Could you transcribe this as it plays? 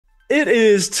It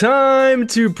is time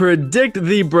to predict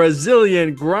the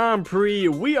Brazilian Grand Prix.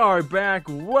 We are back.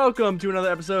 Welcome to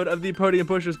another episode of the Podium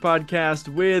Pushers podcast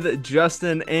with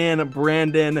Justin and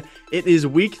Brandon. It is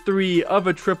week 3 of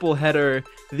a triple header.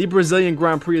 The Brazilian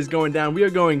Grand Prix is going down. We are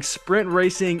going sprint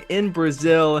racing in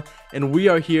Brazil, and we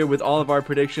are here with all of our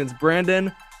predictions.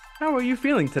 Brandon, how are you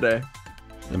feeling today?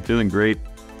 I'm feeling great.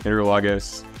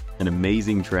 Interlagos, an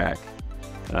amazing track.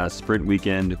 Sprint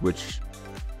weekend, which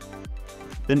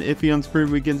been iffy on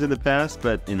sprint weekends in the past,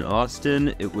 but in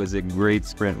Austin, it was a great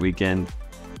sprint weekend.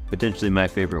 Potentially my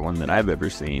favorite one that I've ever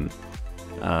seen.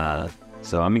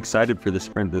 So I'm excited for the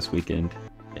sprint this weekend,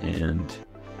 and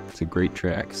it's a great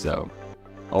track. So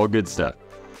all good stuff.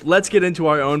 Let's get into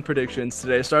our own predictions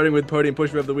today, starting with Podium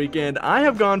Pusher of the Weekend. I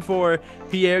have gone for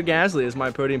Pierre Gasly as my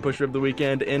Podium Pusher of the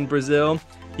Weekend in Brazil.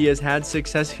 He has had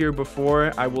success here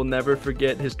before. I will never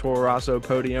forget his Toro Rosso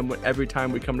podium. Every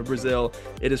time we come to Brazil,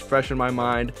 it is fresh in my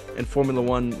mind, and Formula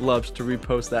One loves to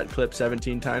repost that clip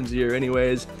 17 times a year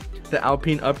anyways. The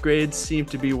Alpine upgrades seem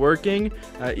to be working.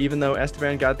 Even though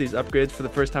Esteban got these upgrades for the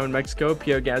first time in Mexico,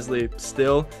 Pierre Gasly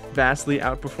still vastly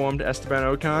outperformed Esteban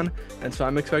Ocon. And so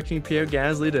I'm expecting Pierre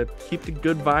Gasly to keep the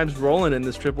good vibes rolling in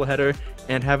this triple header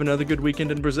and have another good weekend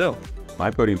in Brazil. My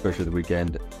Podium Pusher of the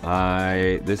weekend,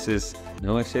 I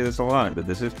say this a lot, but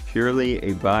this is purely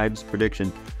a vibes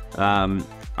prediction.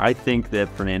 I think that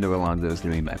Fernando Alonso is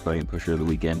going to be my Podium Pusher of the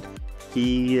weekend.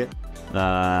 He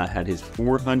had his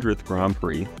 400th Grand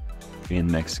Prix in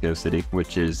Mexico City,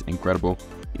 which is incredible.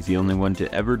 He's the only one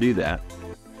to ever do that,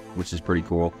 which is pretty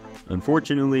cool.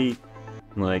 Unfortunately,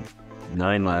 like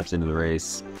 9 laps into the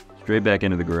race, straight back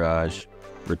into the garage,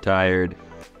 retired.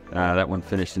 That one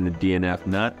finished in the DNF.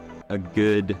 Not a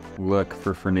good look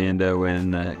for Fernando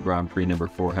in Grand Prix number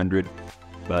 400,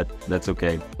 but that's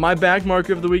okay. My back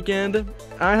marker of the weekend,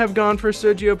 I have gone for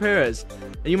Sergio Perez.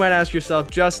 And you might ask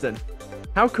yourself, Justin,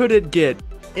 how could it get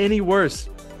any worse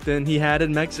than he had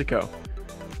in Mexico?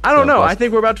 I don't know. I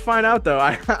think we're about to find out, though.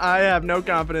 I have no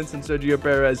confidence in Sergio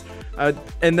Perez.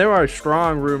 And there are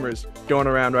strong rumors going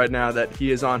around right now that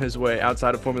he is on his way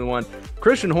outside of Formula One.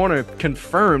 Christian Horner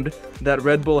confirmed that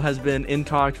Red Bull has been in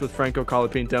talks with Franco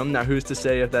Colapinto. Now, who's to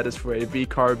say if that is for a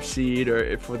V-carb seat or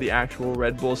if for the actual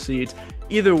Red Bull seat?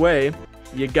 Either way,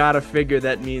 you gotta figure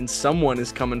that means someone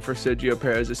is coming for Sergio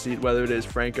Perez's seat, whether it is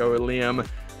Franco or Liam.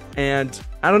 And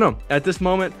I don't know. At this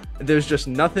moment, there's just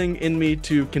nothing in me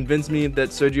to convince me that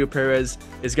Sergio Perez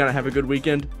is going to have a good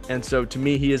weekend. And so to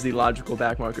me, he is the logical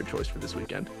backmarker choice for this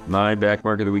weekend. My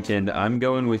backmarker of the weekend, I'm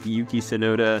going with Yuki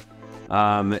Tsunoda.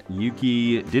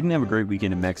 Yuki didn't have a great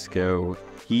weekend in Mexico.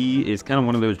 He is kind of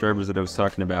one of those drivers that I was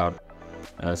talking about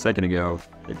a second ago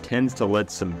that tends to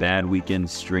let some bad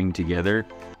weekends string together,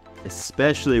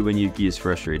 especially when Yuki is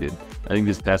frustrated. I think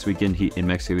this past weekend in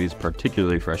Mexico, he was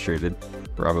particularly frustrated,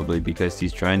 probably because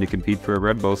he's trying to compete for a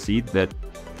Red Bull seat that,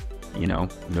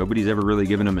 nobody's ever really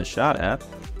given him a shot at.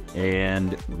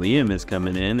 And Liam is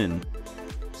coming in and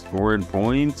scoring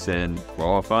points and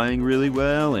qualifying really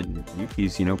well, and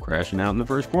Yuki's, crashing out in the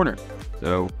first corner.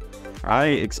 So I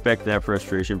expect that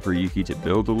frustration for Yuki to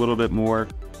build a little bit more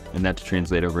and that to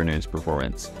translate over into his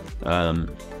performance.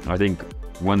 I think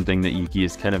one thing that Yuki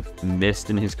has kind of missed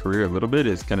in his career a little bit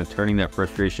is kind of turning that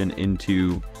frustration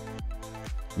into,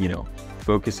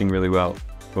 focusing really well,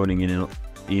 honing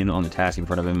in on the task in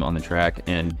front of him on the track,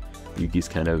 and Yuki's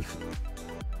kind of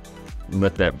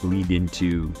let that bleed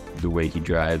into the way he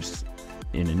drives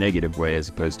in a negative way as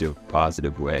opposed to a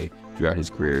positive way throughout his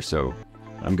career. So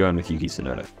I'm going with Yuki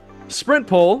Tsunoda. Sprint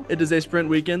pole. It is a sprint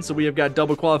weekend, so we have got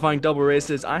double qualifying, double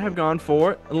races. I have gone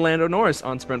for Lando Norris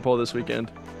on sprint pole this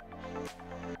weekend.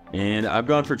 And I've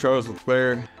gone for Charles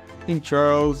Leclerc. I think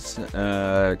Charles,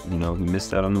 he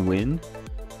missed out on the win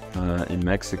in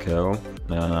Mexico.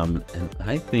 And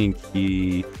I think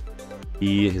he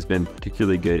has been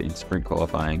particularly good in sprint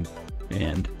qualifying.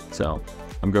 And so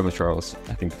I'm going with Charles.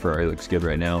 I think Ferrari looks good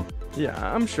right now.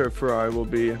 Yeah, I'm sure Ferrari will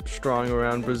be strong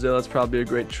around Brazil. That's probably a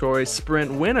great choice.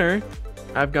 Sprint winner,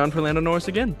 I've gone for Lando Norris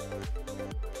again.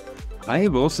 I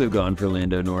have also gone for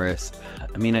Lando Norris.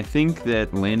 I mean, I think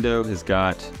that Lando has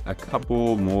got a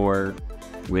couple more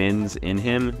wins in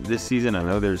him this season. I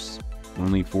know there's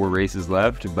only 4 races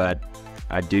left, but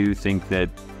I do think that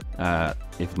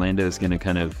if Lando is going to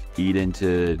kind of eat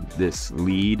into this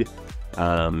lead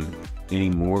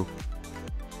anymore,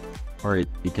 or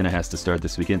he kind of has to start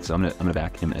this weekend, so I'm gonna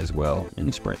back him as well in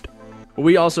the sprint.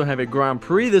 We also have a Grand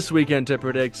Prix this weekend to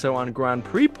predict, so on Grand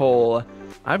Prix poll,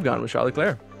 I've gone with Charles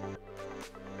Leclerc.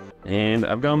 And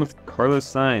I've gone with Carlos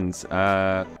Sainz.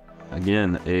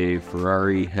 again, a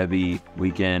Ferrari heavy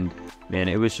weekend. Man,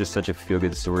 it was just such a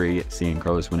feel-good story seeing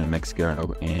Carlos win in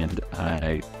Mexico, and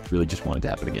I really just wanted to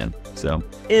happen again. So,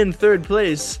 in third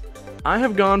place, I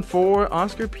have gone for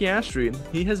Oscar Piastri.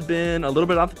 He has been a little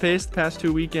bit off the pace the past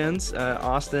 2 weekends.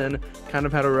 Austin kind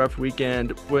of had a rough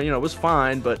weekend. Well, it was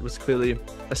fine, but was clearly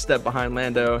a step behind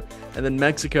Lando. And then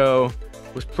Mexico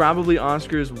was probably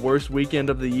Oscar's worst weekend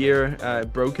of the year.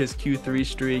 Broke his Q3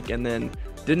 streak and then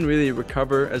didn't really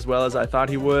recover as well as I thought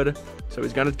he would. So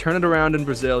he's going to turn it around in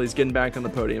Brazil. He's getting back on the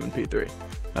podium in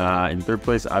P3. In third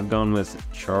place, I've gone with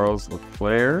Charles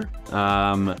Leclerc.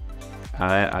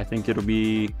 I think it'll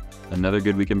be another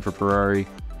good weekend for Ferrari.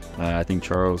 I think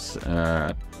Charles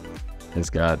has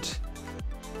got,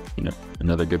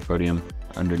 another good podium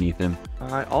underneath him.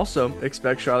 I also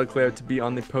expect Charles Leclerc to be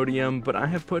on the podium, but I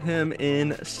have put him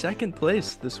in second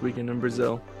place this weekend in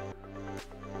Brazil.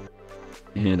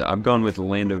 And I've gone with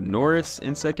Lando Norris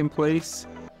in second place.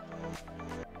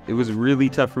 It was really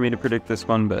tough for me to predict this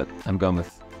one, but I'm going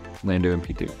with Lando in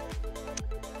P2.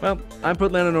 Well, I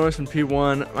put Lando Norris in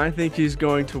P1. I think he's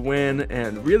going to win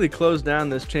and really close down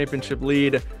this championship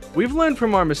lead. We've learned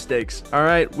from our mistakes, all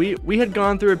right? We had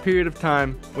gone through a period of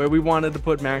time where we wanted to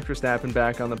put Max Verstappen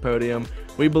back on the podium.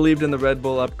 We believed in the Red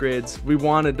Bull upgrades. We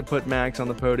wanted to put Max on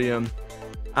the podium.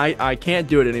 I can't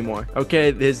do it anymore,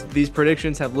 okay? These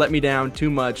predictions have let me down too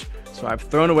much, so I've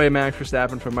thrown away Max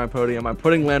Verstappen from my podium. I'm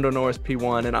putting Lando Norris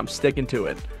P1, and I'm sticking to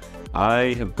it.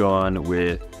 I have gone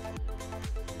with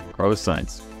Carlos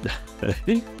Sainz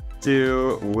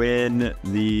to win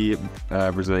the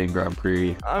Brazilian Grand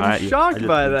Prix. I'm shocked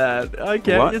by that.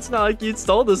 Okay, What? It's not like you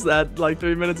told us that like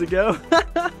 3 minutes ago.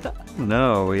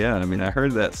 No, yeah, I mean, I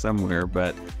heard that somewhere,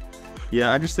 but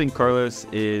yeah, I just think Carlos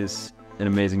is an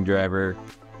amazing driver.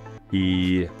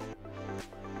 He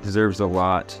deserves a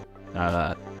lot.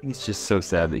 He's just so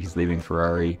sad that he's leaving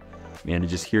Ferrari. Man, to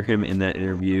just hear him in that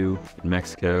interview in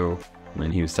Mexico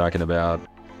when he was talking about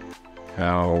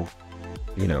how,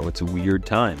 it's a weird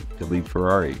time to leave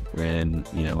Ferrari when,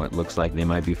 it looks like they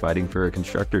might be fighting for a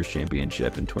Constructors'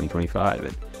 Championship in 2025,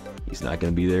 and he's not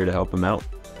going to be there to help him out,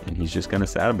 and he's just kind of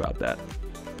sad about that.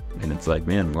 And it's like,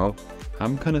 man, well,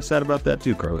 I'm kind of sad about that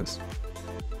too, Carlos.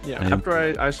 Yeah,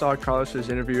 after I saw Carlos's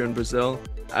interview in Brazil,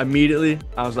 immediately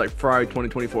I was like, Ferrari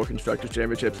 2024 Constructors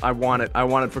Championships. I want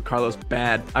it for Carlos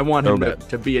bad. I want him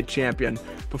to be a champion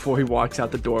before he walks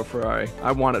out the door, Ferrari.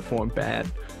 I want it for him bad.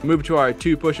 Move to our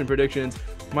 2 push-in predictions.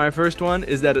 My first one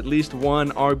is that at least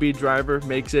one RB driver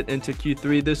makes it into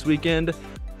Q3 this weekend.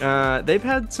 They've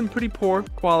had some pretty poor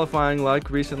qualifying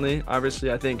luck recently.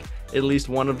 Obviously, I think at least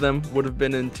one of them would have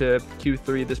been into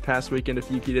Q3 this past weekend if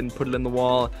Yuki didn't put it in the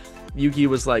wall. Yuki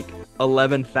was like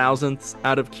 11 thousandths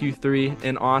out of Q3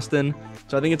 in Austin.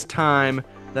 So I think it's time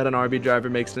that an RB driver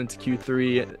makes it into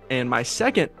Q3. And my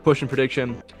second push-in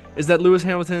prediction is that Lewis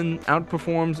Hamilton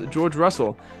outperforms George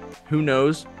Russell. Who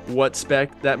knows what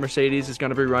spec that Mercedes is going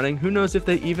to be running? Who knows if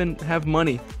they even have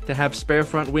money to have spare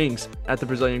front wings at the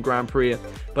Brazilian Grand Prix?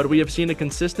 But we have seen a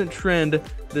consistent trend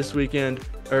this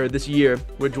year,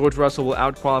 where George Russell will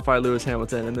outqualify Lewis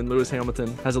Hamilton, and then Lewis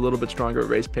Hamilton has a little bit stronger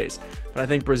race pace. But I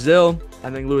think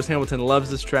Lewis Hamilton loves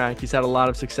this track. He's had a lot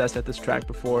of success at this track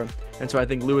before, and so I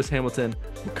think Lewis Hamilton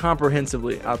will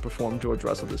comprehensively outperform George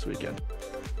Russell this weekend.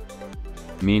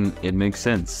 I mean, it makes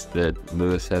sense that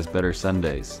Lewis has better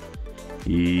Sundays.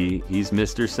 He's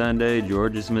Mr. Sunday,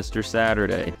 George is Mr.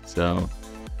 Saturday, so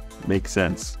makes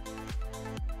sense.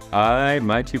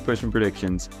 My 2 push-in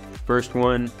predictions. First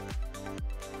one,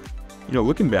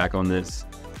 looking back on this,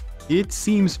 it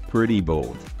seems pretty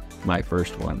bold. My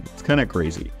first one, it's kind of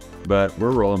crazy, but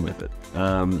we're rolling with it.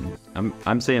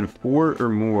 I'm saying 4 or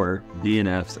more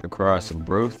DNFs across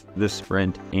both the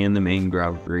sprint and the main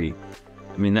Grand Prix.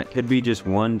 I mean, that could be just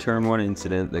one turn 1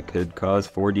 incident that could cause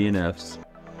 4 DNFs.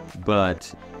 But,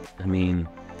 I mean,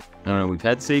 I don't know. We've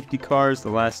had safety cars the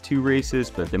last 2 races,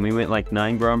 but then we went like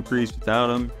 9 Grand Prix without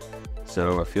them.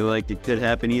 So I feel like it could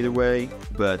happen either way.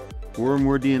 But 4 or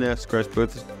more DNFs across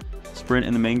both sprint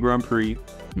and the main Grand Prix.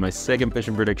 My second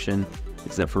push-in prediction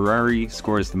is that Ferrari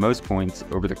scores the most points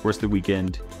over the course of the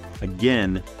weekend,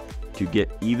 again, to get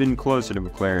even closer to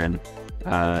McLaren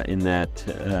in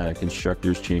that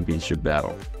Constructors' Championship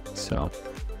battle. So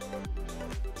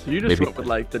you just went with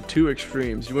like the 2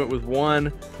 extremes. You went with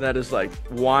one that is like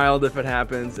wild if it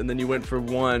happens, and then you went for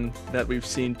one that we've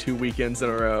seen 2 weekends in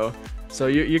a row. So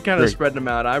you're kind of spreading them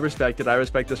out. I respect it. I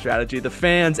respect the strategy. The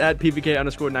fans at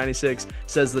PVK_96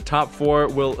 says the top 4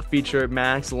 will feature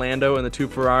Max, Lando, and the 2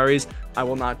 Ferraris. I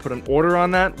will not put an order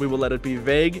on that. We will let it be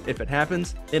vague. If it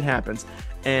happens, it happens.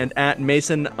 And at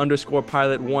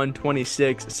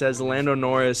Mason_Pilot126 says Lando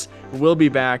Norris will be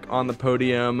back on the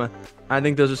podium. I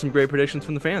think those are some great predictions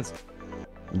from the fans.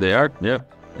 They are, yeah.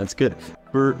 That's good.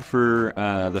 For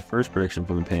the first prediction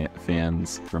from the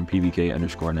fans from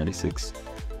PBK_96,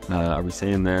 are we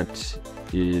saying that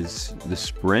is the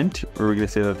sprint, or are we going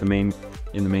to say that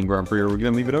in the main Grand Prix, or are we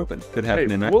going to leave it open? Could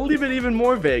happen in that. We'll leave it even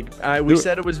more vague. We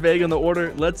said it was vague on the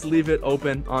order. Let's leave it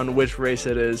open on which race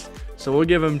it is. So we'll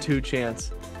give him two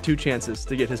chances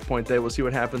to get his point there. We'll see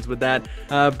what happens with that.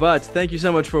 But thank you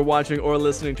so much for watching or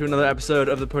listening to another episode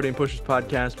of the Podium Pushers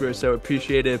podcast. We're so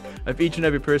appreciative of each and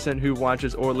every person who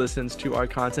watches or listens to our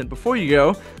content. Before you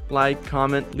go, like,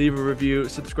 comment, leave a review,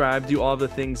 subscribe, do all the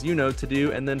things you know to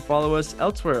do, and then follow us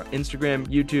elsewhere: Instagram,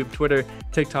 YouTube, Twitter,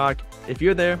 TikTok. If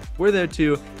you're there, we're there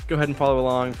too. Go ahead and follow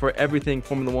along for everything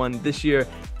Formula One this year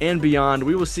and beyond.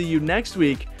 We will see you next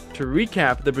week to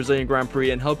recap the Brazilian Grand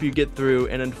Prix and help you get through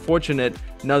an unfortunate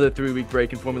another 3-week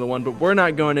break in Formula One. But we're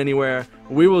not going anywhere.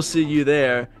 We will see you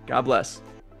there. God bless.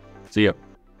 See ya.